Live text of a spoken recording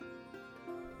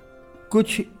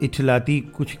कुछ इठलाती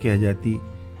कुछ कह जाती,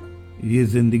 ये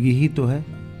जिंदगी ही तो है।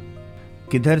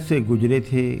 किधर से गुजरे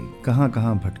थे, कहाँ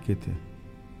कहाँ भटके थे।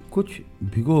 कुछ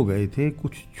भिगो गए थे,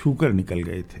 कुछ छूकर निकल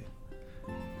गए थे।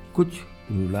 कुछ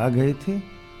रुला गए थे,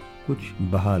 कुछ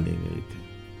बहा ले गए थे।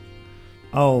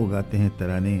 आओ गाते हैं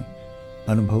तराने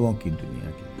अनुभवों की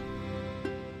दुनिया के।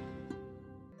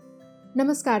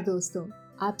 नमस्कार दोस्तों,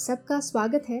 आप सबका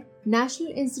स्वागत है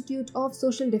national institute of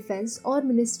social defence और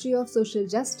ministry of social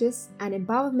justice and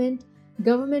empowerment,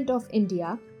 government of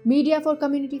India, media for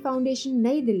community foundation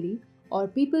नई दिल्ली और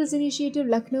पीपल्स इनिशिएटिव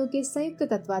लखनऊ के संयुक्त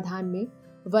तत्वाधान में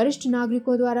वरिष्ठ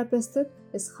नागरिकों द्वारा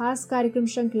प्रस्तुत इस खास कार्यक्रम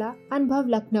श्रृंखला अनुभव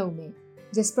लखनऊ में,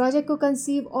 जिस प्रोजेक्ट को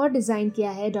कंसीव और डिजाइन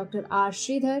किया है डॉक्टर आर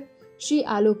श्रीधर, श्री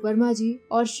आलोक वर्मा जी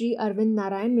और श्री अरविंद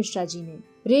नारायण मिश्रा जी ने।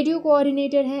 रेडियो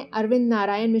कोऑर्डिनेटर हैं अरविंद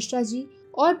नारायण मिश्रा जी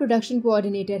और प्रोडक्शन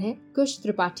कोऑर्डिनेटर हैं कुश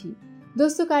त्रिपाठी।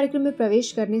 दोस्तों, कार्यक्रम में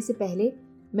प्रवेश करने से पहले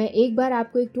मैं एक बार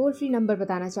आपको एक टोल फ्री नंबर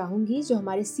बताना चाहूंगी जो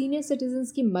हमारे सीनियर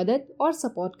सिटीजन्स की मदद और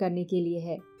सपोर्ट करने के लिए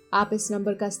है। आप इस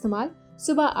नंबर का इस्तेमाल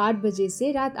सुबह 8 बजे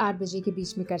से रात 8 बजे के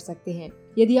बीच में कर सकते हैं।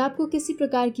 यदि आपको किसी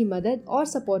प्रकार की मदद और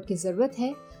सपोर्ट की जरूरत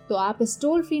है तो आप इस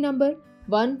टोल फ्री नंबर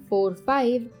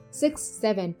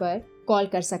 14567 पर कॉल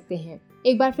कर सकते हैं।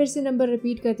 एक बार फिर से नंबर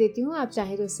रिपीट कर देती हूँ, आप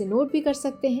चाहें तो इसे नोट भी कर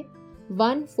सकते हैं।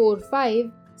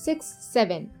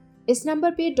 14567। इस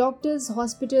नंबर पे doctors,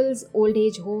 hospitals, old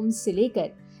age homes से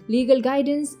लेकर लीगल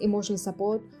गाइडेंस, इमोशनल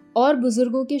सपोर्ट और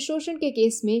बुजुर्गों के शोषण के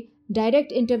केस में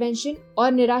डायरेक्ट इंटरवेंशन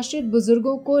और निराश्रित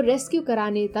बुजुर्गों को रेस्क्यू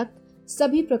कराने तक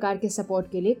सभी प्रकार के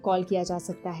सपोर्ट के लिए कॉल किया जा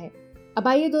सकता है। अब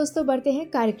आइए दोस्तों, बढ़ते हैं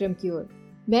कार्यक्रम की ओर।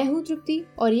 मैं हूँ तृप्ति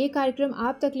और ये कार्यक्रम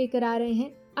आप तक लेकर आ रहे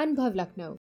हैं अनुभव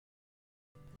लखनऊ।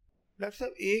 डॉक्टर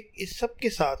साहब, एक इस सब के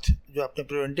साथ जो आपने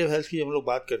प्रिवेंटिव हेल्थ की हम लोग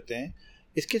बात करते हैं,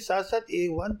 इसके साथ साथ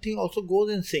एक one thing also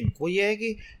goes in sync, वो ये है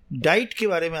कि डाइट के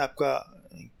बारे में आपका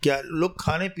क्या, लोग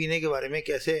खाने पीने के बारे में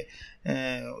कैसे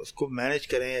उसको मैनेज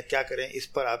करें या क्या करें, इस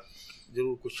पर आप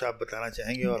जरूर कुछ आप बताना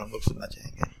चाहेंगे और हम लोग सुनना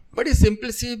चाहेंगे। बड़ी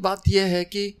सिंपल सी बात यह है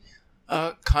कि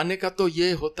खाने का तो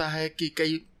ये होता है कि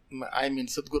कई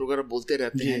सदगुरु वगैरह बोलते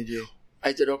रहते हैं,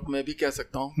 एज ए डॉक्टर मैं भी कह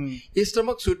सकता हूँ,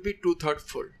 स्टमक शुड बी 2/3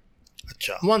 फुल,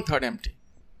 अच्छा 1/3 एम्प्टी।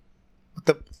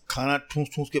 मतलब खाना ठूस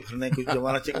ठूस के भरने की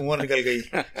जमाना उम्र निकल गई,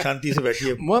 शांति से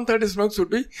बैठिए। 1/3 stomach should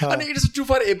be, and it is true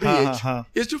for every as,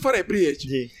 it's true for every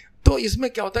as. तो इसमें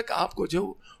क्या होता है कि आपको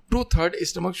जो 2/3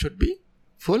 stomach should be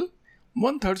full,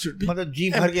 1/3 should be, मतलब जी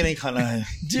भर के नहीं खाना है,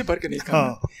 जी भर के नहीं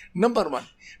खाना। Number 1।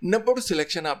 Number 2,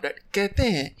 selection of diet. कहते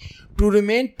हैं टू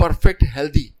रिमेन परफेक्ट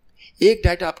हेल्दी, एक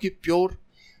डाइट आपकी प्योर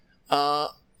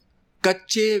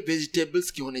कच्चे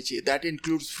वेजिटेबल्स की होनी चाहिए। That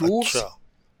includes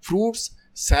fruits,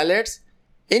 salads,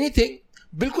 anything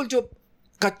बिल्कुल जो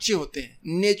कच्चे होते हैं,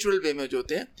 नेचुरल वे में जो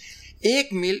होते हैं। एक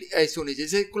मील ऐसे होनी चाहिए,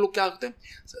 जैसे लोग क्या होते हैं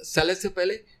सैलेड से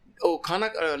पहले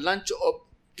खाना, लंच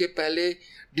के पहले,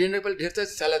 डिनर के पहले ढेर सारे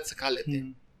सैलेड खा लेते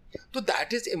हैं, तो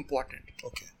दैट इज इम्पॉर्टेंट।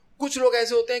 कुछ लोग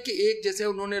ऐसे होते हैं कि एक जैसे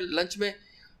उन्होंने लंच में,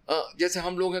 जैसे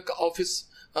हम लोग ऑफिस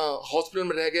हॉस्पिटल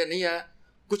में रह गए, नहीं आया,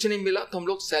 कुछ नहीं मिला, तो हम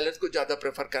लोग सैलेड को ज़्यादा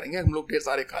प्रेफर करेंगे, हम लोग ढेर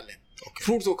सारे खा लें,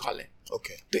 फ्रूट्स को खा लें।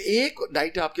 तो एक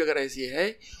डाइट आपकी अगर ऐसी है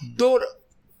तो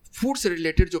फूड से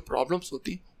रिलेटेड जो प्रॉब्लम्स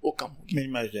होती वो कम होगी,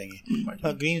 मिनिमाइज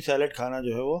जाएंगे। ग्रीन सैलेड खाना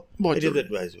जो है वो बहुत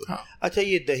एडवाइजेबल। अच्छा,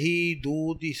 ये दही,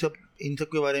 दूध, ये सब, इन सब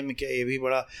के बारे में क्या, ये भी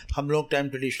बड़ा हम लोग टाइम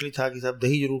ट्रेडिशनली था कि सब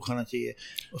दही जरूर खाना चाहिए,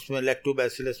 उसमें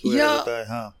लैक्टोबैसिलस वगैरह होता है।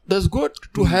 हाँ, that's good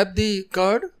to have the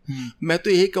curd. मैं तो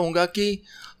यही कहूँगा कि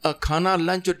खाना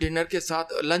लंच और डिनर के साथ,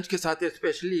 लंच के साथ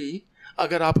स्पेशली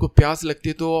अगर आपको प्यास लगती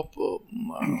है तो आप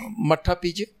मट्ठा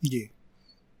पीजिए जी।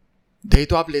 दही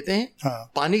तो आप लेते हैं,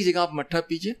 हाँ। पानी की जगह आप मट्ठा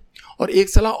पीजिए। और एक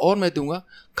सलाह और मैं दूंगा,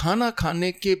 खाना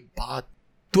खाने के बाद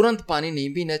तुरंत पानी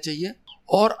नहीं पीना चाहिए,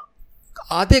 और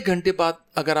आधे घंटे बाद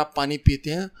अगर आप पानी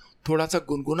पीते हैं थोड़ा सा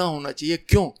गुनगुना होना चाहिए।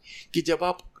 क्यों कि जब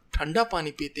आप ठंडा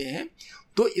पानी पीते हैं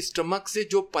तो स्टमक से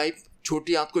जो पाइप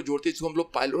छोटी आंत को जोड़ती है, जिसको हम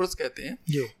लोग पाइलोरस कहते हैं,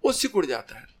 वो सिकुड़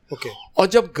जाता है। और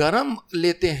जब गर्म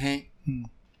लेते हैं,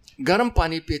 गर्म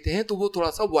पानी पीते हैं, तो वो थोड़ा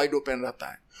सा वाइड ओपन रहता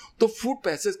है, तो फूड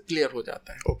पैसेज क्लियर हो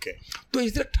जाता है। तो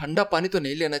इसलिए ठंडा पानी तो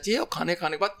नहीं लेना चाहिए, और खाने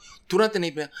के बाद तुरंत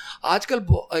नहीं पीना। आजकल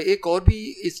एक और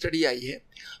भी स्टडी आई है,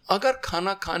 अगर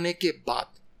खाना खाने के बाद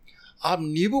आप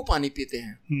नींबू पानी पीते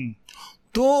हैं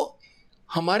तो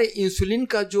हमारे इंसुलिन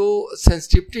का जो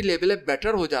सेंसिटिविटी लेवल है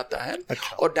बेटर हो जाता है।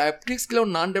 अच्छा। और डायबिटिक्स के लिए और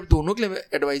नॉन डायबिटिक दोनों के लिए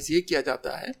एडवाइस ये किया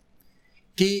जाता है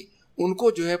कि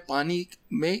उनको जो है पानी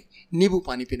में नींबू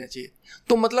पानी पीना चाहिए।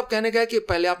 तो मतलब कहने का है कि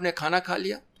पहले आपने खाना खा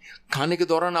लिया, खाने के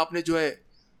दौरान आपने जो है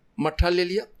मट्ठा ले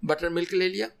लिया, बटर मिल्क ले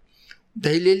लिया,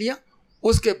 दही ले लिया,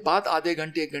 उसके बाद आधे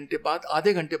घंटे 1 घंटे बाद,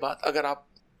 आधे घंटे बाद अगर आप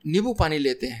नींबू पानी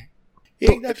लेते हैं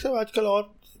तो डॉक्टर साहब आजकल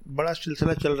और बड़ा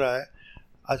सिलसिला चल रहा है,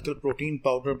 आजकल प्रोटीन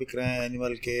पाउडर बिक रहे हैं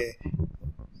एनिमल के,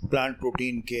 प्लांट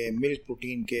प्रोटीन के, मिल्क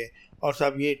प्रोटीन के। और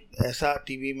साहब ये ऐसा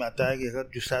टीवी में आता है कि अगर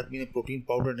जिस आदमी ने प्रोटीन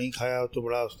पाउडर नहीं खाया हो तो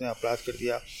बड़ा उसने अपराध कर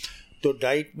दिया। तो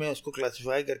डाइट में उसको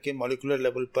क्लासिफाई करके मॉलिकुलर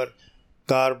लेवल पर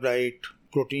कार्ब डाइट,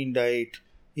 प्रोटीन डाइट,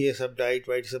 ये सब डाइट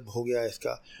वाइट सब हो गया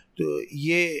इसका। तो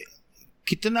ये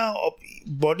कितना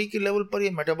बॉडी के लेवल पर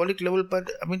या मेटाबॉलिक लेवल पर,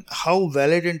 I mean how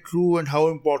valid and true and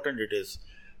how important it is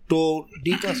to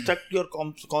deconstruct your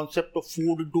concept of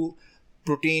food into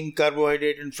protein,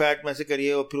 carbohydrate and fat में से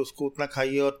करिए और फिर उसको उतना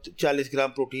खाइए और 40 ग्राम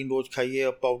प्रोटीन रोज खाइए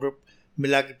और पाउडर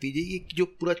मिला के पीजिए। ये जो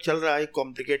पूरा चल रहा है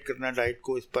कॉम्प्लिकेट करना डाइट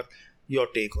को, इस per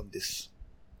your take on this.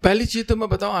 पहली चीज तो मैं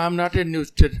बताऊं, I am not a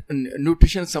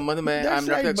nutrition संबंध में, I am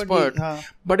not expert,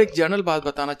 but एक जनरल बात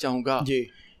बताना चाहूंगा जी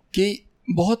कि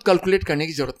बहुत कैलकुलेट करने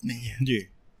की जरूरत नहीं है जी।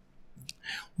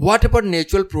 Whatever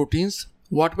natural proteins,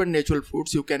 whatever natural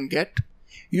foods you can get,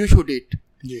 you should eat.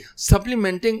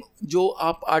 Supplementing जो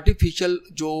आप आर्टिफिशियल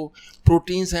जो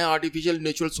प्रोटीन्स हैं, आर्टिफिशियल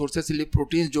नेचुरल सोर्सेस से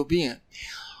प्रोटीन्स जो भी हैं,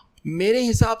 मेरे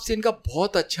हिसाब से इनका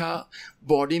बहुत अच्छा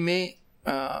बॉडी में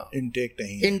इनटेक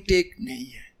नहीं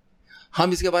है।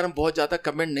 हम इसके बारे में बहुत ज़्यादा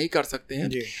कमेंट नहीं कर सकते हैं,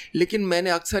 लेकिन मैंने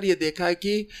अक्सर ये देखा है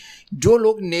कि जो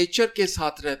लोग नेचर के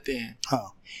साथ रहते हैं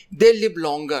they live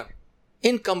longer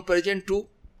in comparison to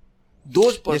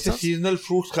those person. Seasonal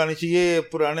fruits खाने चाहिए,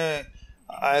 पुराने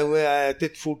आए हुए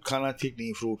आयातित फूड खाना ठीक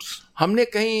नहीं। फ्रूट्स हमने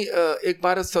कहीं एक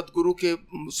बार सदगुरु के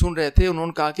सुन रहे थे,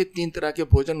 उन्होंने कहा कि 3 तरह के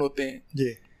भोजन होते हैं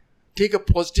जी, ठीक है,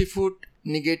 positive food,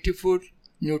 negative food,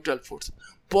 neutral foods.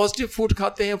 Positive food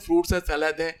खाते हैं, फ्रूट्स हैं,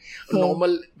 सलाद है,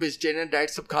 नॉर्मल वेजिटेरियन डाइट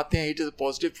सब खाते हैं, इट इज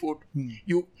पॉजिटिव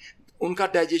फूड। उनका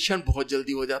डाइजेशन बहुत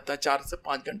जल्दी हो जाता है 4 से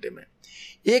 5 घंटे में।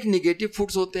 एक निगेटिव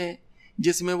फूड्स होते हैं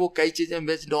जिसमें वो कई चीज़ें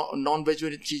वेज नॉन वेज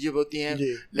चीज़ें होती हैं,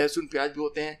 लहसुन प्याज भी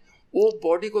होते हैं, वो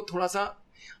बॉडी को थोड़ा सा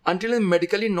अंटिल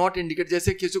मेडिकली नॉट इंडिकेट,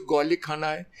 जैसे किसी को गार्लिक खाना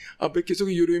है, अब किसी को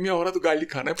यूरेमिया हो रहा है तो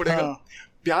गार्लिक खाना पड़ेगा।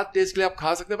 प्याज टेस्ट के लिए आप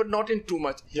खा सकते हैं but not in too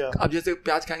much. अब जैसे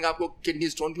प्याज खाएंगे आपको किडनी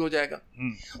स्टोन भी हो जाएगा,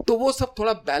 तो वो सब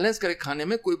थोड़ा बैलेंस करके खाने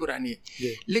में कोई बुराई नहीं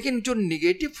है। लेकिन जो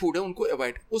निगेटिव फूड है उनको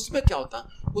अवॉइड। उसमें क्या होता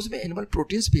है, उसमें एनिमल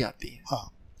प्रोटीन्स भी आती है,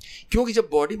 क्योंकि जब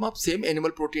बॉडी में आप सेम एनिमल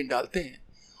प्रोटीन डालते हैं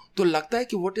तो लगता है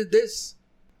कि व्हाट इज दिस,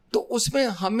 तो उसमें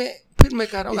हमें फिर मैं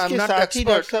कह रहा हूँ आई एम नॉट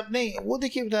एक्सपर्ट। नहीं वो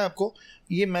देखिए बताएं आपको,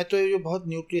 ये मैं तो जो बहुत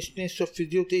न्यूट्रिशनिस्ट और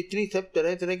फिजियो थे, इतनी सब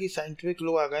तरह तरह की साइंटिफिक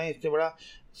लोग आ गए हैं, इतने बड़ा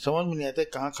समझ में नहीं आता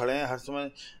कहाँ खड़े हैं। हर समय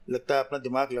लगता है अपना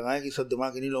दिमाग लगाएं कि सब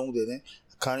दिमाग इन्हीं लोगों को दे दें।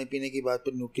 खाने पीने की बात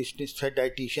पर न्यूट्रिशनिस्ट है,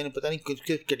 डाइटिशियन है, पता नहीं किस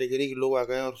किस कैटेगरी के लोग आ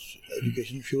गए हैं और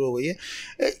एजुकेशन शुरू हो गई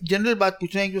है। जनरल बात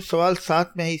पूछ रहे हैं, जो सवाल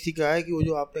साथ में है इसी का है कि वो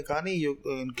जो आपने कहा नहीं, जो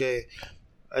उनके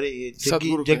अरे ये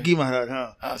जग्गी महाराज,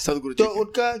 हाँ सदगुरु, तो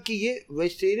उनका कि ये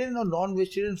वेजिटेरियन और नॉन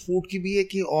वेजिटेरियन फूड की भी है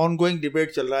कि ऑन गोइंग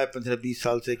डिबेट चल रहा है 15-20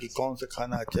 साल से कि कौन सा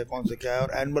खाना अच्छा है, कौन सा क्या है,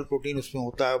 और एनिमल प्रोटीन उसमें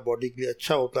होता है, बॉडी के लिए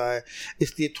अच्छा होता है,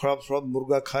 इसलिए थोड़ा थोड़ा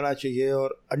मुर्गा खाना चाहिए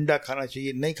और अंडा खाना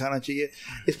चाहिए, नहीं खाना चाहिए।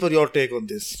 इस per your take on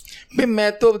this.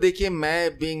 मैं तो देखिए,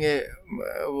 मैं बीइंग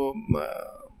वो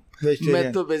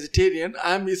मैं तो vegetarian,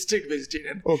 I am strict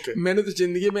vegetarian. मैंने तो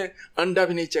जिंदगी में अंडा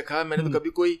भी नहीं चखा, मैंने तो कभी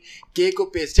कोई केक और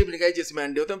पेस्ट्री भी नहीं खाई जिसमें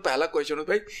अंडे होते हैं। पहला क्वेश्चन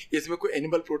होता है भाई इसमें कोई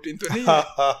एनिमल प्रोटीन तो नहीं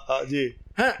है जी।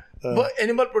 हाँ, वो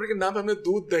एनिमल प्रोटीन के नाम पे हमने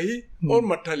दूध, दही और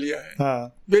मट्ठा लिया है,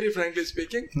 वेरी फ्रैंकली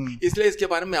स्पीकिंग। इसलिए इसके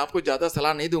बारे में आपको ज्यादा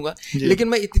सलाह नहीं दूंगा, लेकिन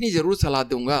मैं इतनी जरूर सलाह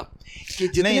दूंगा कि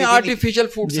जितने आर्टिफिशियल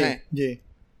फूड्स हैं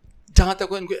जहां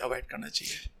तक इनको अवॉइड करना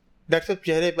चाहिए। डॉक्टर साहब,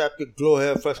 चेहरे पे आपके ग्लो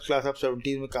है, फर्स्ट क्लास, आप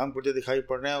 70s में काम करते दिखाई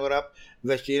पड़ रहे हैं। अगर आप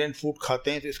वेजिटेरियन फूड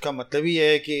खाते हैं तो इसका मतलब ही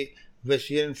है कि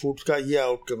वेजिटेरियन फूड्स का ये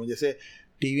आउटकम है। जैसे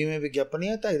टीवी में विज्ञापन नहीं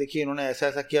आता है, देखिए इन्होंने ऐसा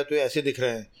ऐसा किया तो ऐसे दिख रहे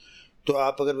हैं, तो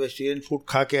आप अगर वेजिटेरियन फूड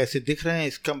खा के ऐसे दिख रहे हैं,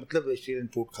 इसका मतलब वेजिटेरियन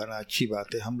फूड खाना अच्छी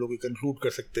बात है। हम लोग ये कंक्लूड कर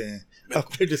सकते हैं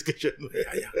अपने डिस्कशन में,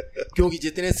 क्योंकि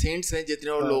जितने सेंट्स हैं,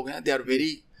 जितने और लोग हैं, दे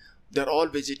आर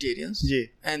ऑल वेजिटेरियंस जी,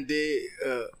 and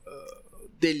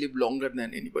they live longer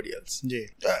than anybody else। जी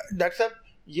डॉक्टर साहब,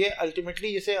 ये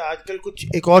अल्टीमेटली जैसे आजकल कुछ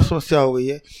एक और समस्या हो गई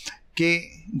है कि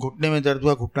घुटने में दर्द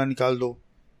हुआ, घुटना निकाल दो,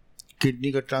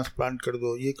 किडनी का ट्रांसप्लांट कर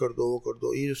दो, ये कर दो, वो कर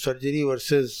दो। ये जो सर्जरी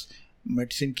वर्सेस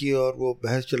मेडिसिन की और वो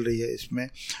बहस चल रही है, इसमें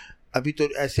अभी तो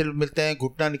ऐसे मिलते हैं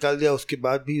घुटना निकाल दिया, उसके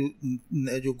बाद भी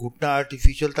जो घुटना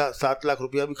आर्टिफिशियल था 7 लाख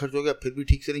रुपया भी खर्च हो गया, फिर भी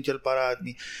ठीक से नहीं चल पा रहा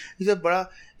आदमी। ये सब बड़ा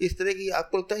इस तरह की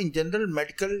आपको लगता है इन जनरल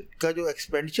मेडिकल का जो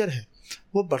एक्सपेंडिचर है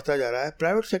वो बढ़ता जा रहा है।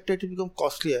 Private sector to become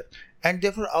costlier and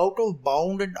therefore out of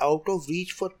bound and out of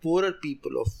reach for poorer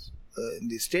people of in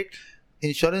the state.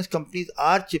 Insurance companies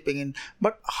are chipping in,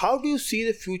 but how do you see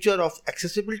the future of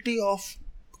accessibility of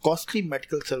costly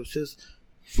medical services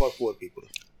for poor people?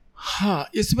 हाँ,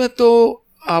 इसमें तो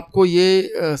आपको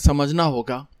ये समझना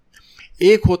होगा,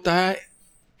 एक होता है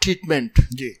ट्रीटमेंट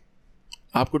जी,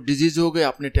 आपको डिजीज हो गया,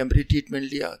 आपने टेम्परेरी ट्रीटमेंट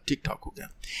लिया, ठीक ठाक हो गया।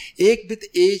 एक विद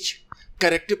एज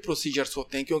करेक्टिव प्रोसीजर्स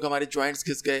होते हैं, क्योंकि हमारे जॉइंट्स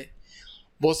घिस गए,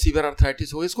 बहुत सीवियर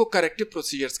आर्थराइटिस हो गया, इसको करेक्टिव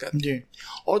प्रोसीजर्स कहते हैं।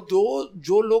 और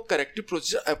जो लोग करेक्टिव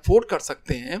प्रोसीजर अफोर्ड कर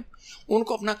सकते हैं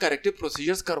उनको अपना करेक्टिव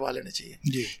प्रोसीजर्स करवा लेने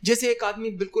चाहिए। जैसे एक आदमी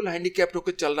बिल्कुल हैंडीकैप्ड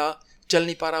होकर चल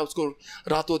नहीं पा रहा, उसको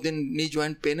रातों दिन नी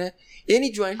ज्वाइंट पेन है, any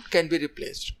joint can be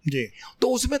replaced, तो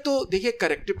उसमें तो देखिए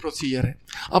करेक्टिव प्रोसीजर है।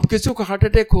 अब किसी को हार्ट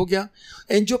अटैक हो गया,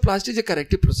 angioplasty is a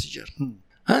corrective procedure,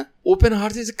 हाँ, open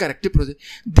heart is a corrective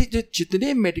procedure.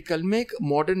 जितने मेडिकल में,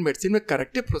 मॉडर्न मेडिसिन में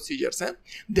करेक्टिव प्रोसीजर्स हैं,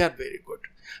 they are very good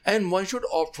and one should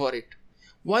opt for it.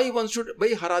 Why one should,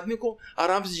 भाई हर आदमी को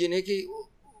आराम से जीने की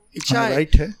इच्छा है,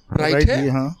 राइट है।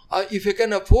 If you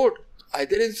can afford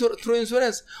either through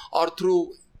insurance और through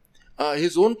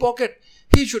his own pocket,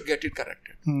 he should get it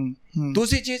corrected.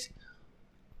 दूसरी चीज,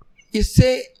 इससे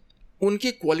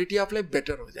उनकी क्वालिटी ऑफ लाइफ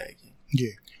बेटर हो जाएगी,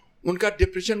 उनका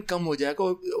डिप्रेशन कम हो जाएगा,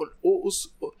 वो उस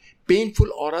पेनफुल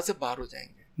ऑरा से बाहर हो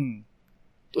जाएंगे।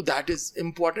 तो दैट इज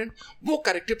इम्पोर्टेंट। वो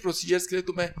करेक्टिव प्रोसीजर्स के लिए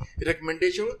तो मैं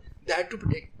रिकमेंडेशन दैट टू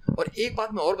टेक। और एक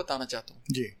बात मैं और बताना चाहता हूँ,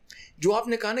 जो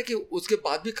आपने कहा ना कि उसके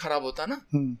बाद भी खराब होता ना,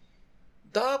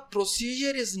 the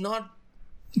procedure is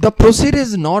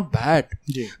not bad.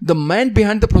 The man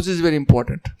behind the process is very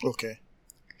important. Okay.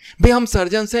 भाई हम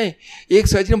सर्जन हैं, एक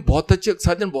सर्जन बहुत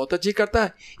अच्छी करता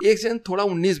है, एक सर्जन थोड़ा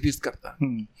 19-20 करता है,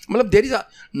 मतलब there is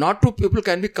not two people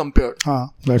can be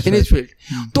compared in his field.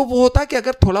 तो वो होता है कि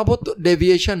अगर थोड़ा बहुत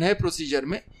डेविएशन है प्रोसीजर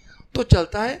में तो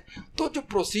चलता है, तो जो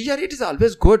procedure it is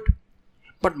always good,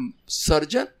 but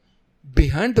surgeon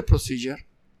behind the procedure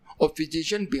और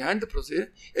physician behind the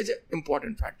procedure is a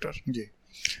important factor. जी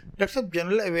डॉक्टर साहब,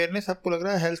 जनरल अवेयरनेस आपको लग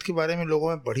रहा है हेल्थ के बारे में लोगों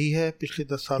में बढ़ी है पिछले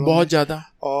 10 सालों बहुत ज़्यादा?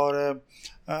 और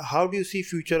how do you see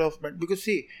future of, because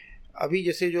see अभी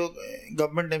जैसे जो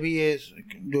गवर्नमेंट ने भी ये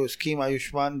जो स्कीम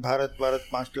आयुष्मान भारत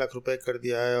 5 लाख रुपए कर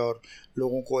दिया है, और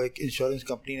लोगों को एक इंश्योरेंस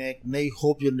कंपनी ने एक नई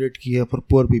होप जनरेट की है for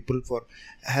poor people, for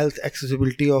health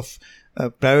accessibility of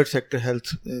private sector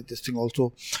health this thing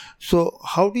also. So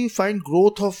how do you find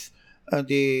growth of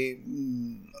the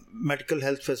medical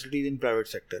health facilities in private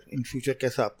sector in future?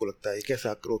 कैसा आपको लगता है,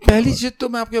 कैसा growth? पहली चीज तो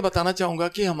मैं आपको बताना चाहूँगा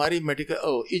कि हमारी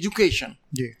मेडिकल एजुकेशन,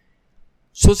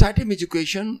 सोसाइटी में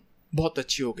एजुकेशन बहुत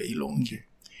अच्छी हो गई लोगों की।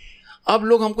 अब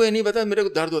लोग हमको ये नहीं बता मेरे को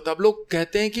दर्द होता है, अब लोग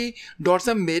कहते हैं कि डॉक्टर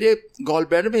साहब मेरे गॉल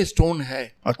ब्लैडर में स्टोन है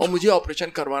और मुझे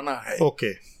ऑपरेशन करवाना है,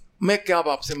 मैं क्या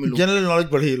आपसे मिलूं? जनरल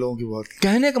नॉलेज बढ़ी लोगों की बहुत।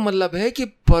 कहने का मतलब है कि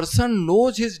person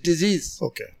knows his disease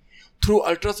through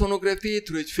ultrasonography,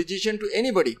 through his physician, to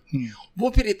anybody. वो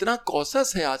फिर इतना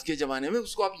कॉशस है आज के जमाने में,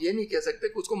 उसको आप ये नहीं कह सकते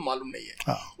कि उसको मालूम नहीं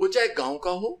है। वो चाहे गांव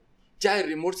का हो, चाहे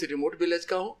रिमोट से रिमोट विलेज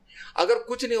का हो, अगर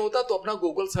कुछ नहीं होता तो अपना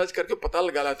गूगल सर्च करके पता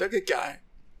लगा लाता है कि क्या है।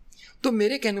 तो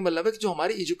मेरे कहने का मतलब है कि जो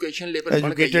हमारी एजुकेशन लेवल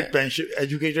बढ़ गई है,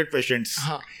 एजुकेटेड पेशेंट्स,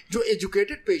 हाँ, जो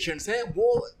एजुकेटेड पेशेंट्स हैं वो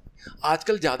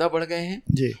आजकल ज़्यादा बढ़ गए हैं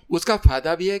जी। उसका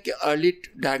फायदा भी है कि early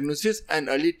diagnosis and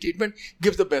early treatment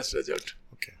gives the best result.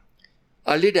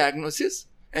 Early diagnosis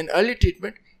and early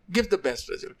treatment gives the best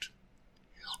result.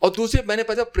 और दूसरे मैंने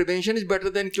पता prevention is better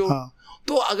than cure.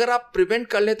 तो अगर आप प्रिवेंट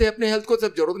कर लेते हैं अपने हेल्थ को,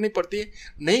 सब जरूरत नहीं पड़ती है,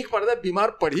 नहीं पड़ता,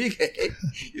 बीमार पड़ ही गए,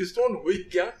 स्टोन हुई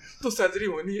क्या तो सर्जरी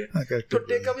होनी है। तो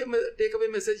टेक अवे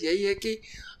मैसेज यही है कि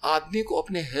आदमी को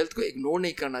अपने हेल्थ को इग्नोर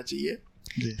नहीं करना चाहिए।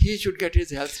 He should get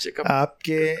his health checkup.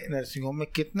 आपके नर्सिंग होम में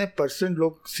कितने %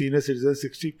 लोग सीनियर सिटीजन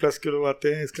 60+ के लोग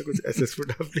आते हैं? इसका कुछ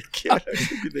असेसमेंट आपने किया?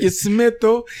 इसमें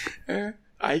तो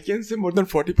I can say more than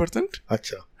 40%.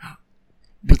 अच्छा,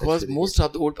 because most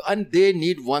of the old and they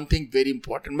need one thing very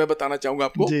important. मैं बताना चाहूँगा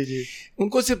आपको जी।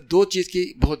 उनको सिर्फ 2 चीज़ की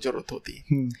बहुत ज़रूरत होती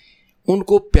है।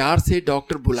 उनको प्यार से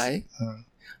डॉक्टर बुलाए,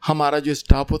 हमारा जो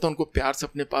स्टाफ होता है उनको प्यार से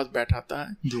अपने पास बैठाता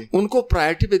है, उनको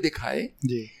प्रायोरिटी पे दिखाए।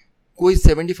 कोई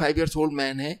 75 ईयर्स ओल्ड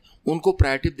मैन है, उनको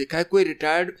प्रायोरिटी दिखाए। कोई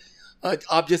रिटायर्ड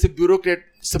आप जैसे ब्यूरोक्रेट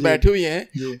से बैठे हुए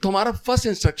हैं, तो हमारा फर्स्ट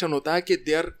इंस्ट्रक्शन होता है कि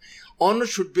their honour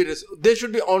should be, they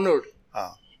should be honoured.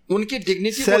 उनकी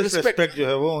डिग्निटी को रिस्पेक्ट जो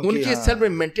है वो उनकी सेल्फ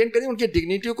मेंटेन करें, उनकी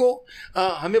डिग्निटी को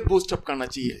हमें बूस्ट अप करना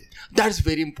चाहिए। That is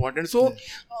very important. सो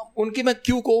उनकी मैं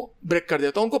क्यू को ब्रेक कर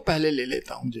देता हूँ, उनको पहले ले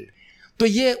लेता हूँ। तो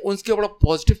ये उनके बड़ा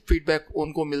पॉजिटिव फीडबैक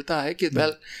उनको मिलता है कि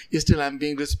well still I am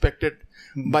being respected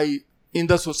by in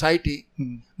the society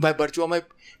by virtue of my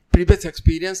previous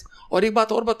experience. और एक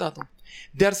बात और बताता हूँ,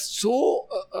 they are so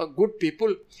good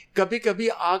people. कभी कभी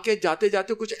आके जाते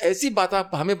जाते कुछ ऐसी बात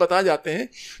आप हमें बता जाते हैं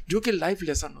जो कि लाइफ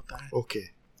लेसन होता है। Okay,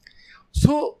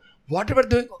 so what ever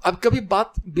doing, अब कभी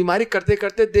बात बीमारी करते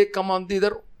करते दे come on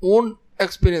their own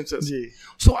experiences,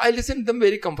 so I listen them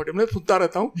very comfortable. मैं सुनता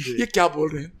रहता हूँ ये क्या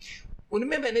बोल रहे हैं।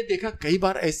 उनमें मैंने देखा कई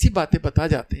बार ऐसी बातें बता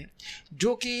जाते हैं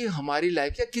जो कि हमारी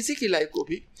लाइफ या किसी की लाइफ को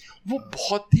भी वो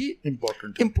बहुत ही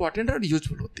इम्पोर्टेंट और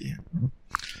यूजफुल होती है।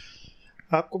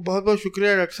 आपको बहुत बहुत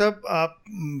शुक्रिया डॉक्टर साहब। आप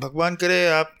भगवान करे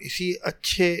आप इसी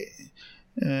अच्छे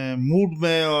मूड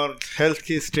में और हेल्थ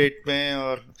की स्टेट में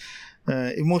और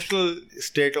इमोशनल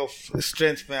स्टेट ऑफ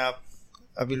स्ट्रेंथ में आप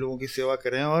अभी लोगों की सेवा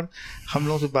करें, और हम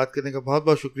लोगों से बात करने का बहुत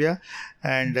बहुत शुक्रिया।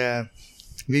 And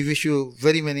we wish you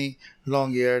very many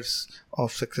long years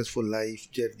of successful life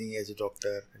journey as a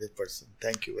doctor, as a person.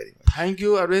 Thank you very much. Thank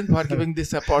you, Arvind, for giving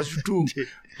this opportunity to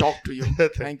talk to you.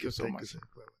 Thank you so much.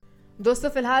 दोस्तों,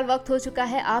 फिलहाल वक्त हो चुका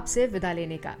है आपसे विदा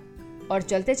लेने का, और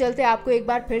चलते चलते आपको एक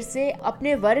बार फिर से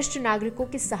अपने वरिष्ठ नागरिकों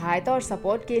की सहायता और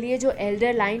सपोर्ट के लिए जो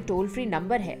Elder line toll free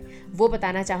number है वो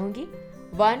बताना चाहूंगी,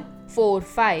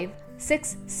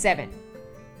 14567।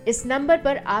 इस नंबर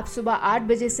पर आप सुबह 8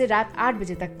 बजे से रात 8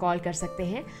 बजे तक कॉल कर सकते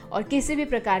हैं और किसी भी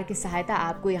प्रकार की सहायता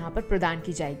आपको यहाँ पर प्रदान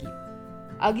की जाएगी।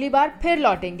 अगली बार फिर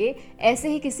लौटेंगे ऐसे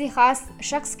ही किसी खास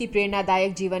शख्स की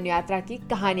प्रेरणादायक जीवन यात्रा की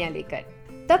कहानियां लेकर।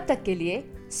 तब तक के लिए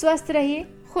स्वस्थ रहिए,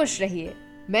 खुश रहिए।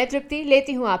 मैं तृप्ति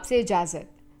लेती हूँ आपसे इजाजत।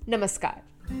 नमस्कार।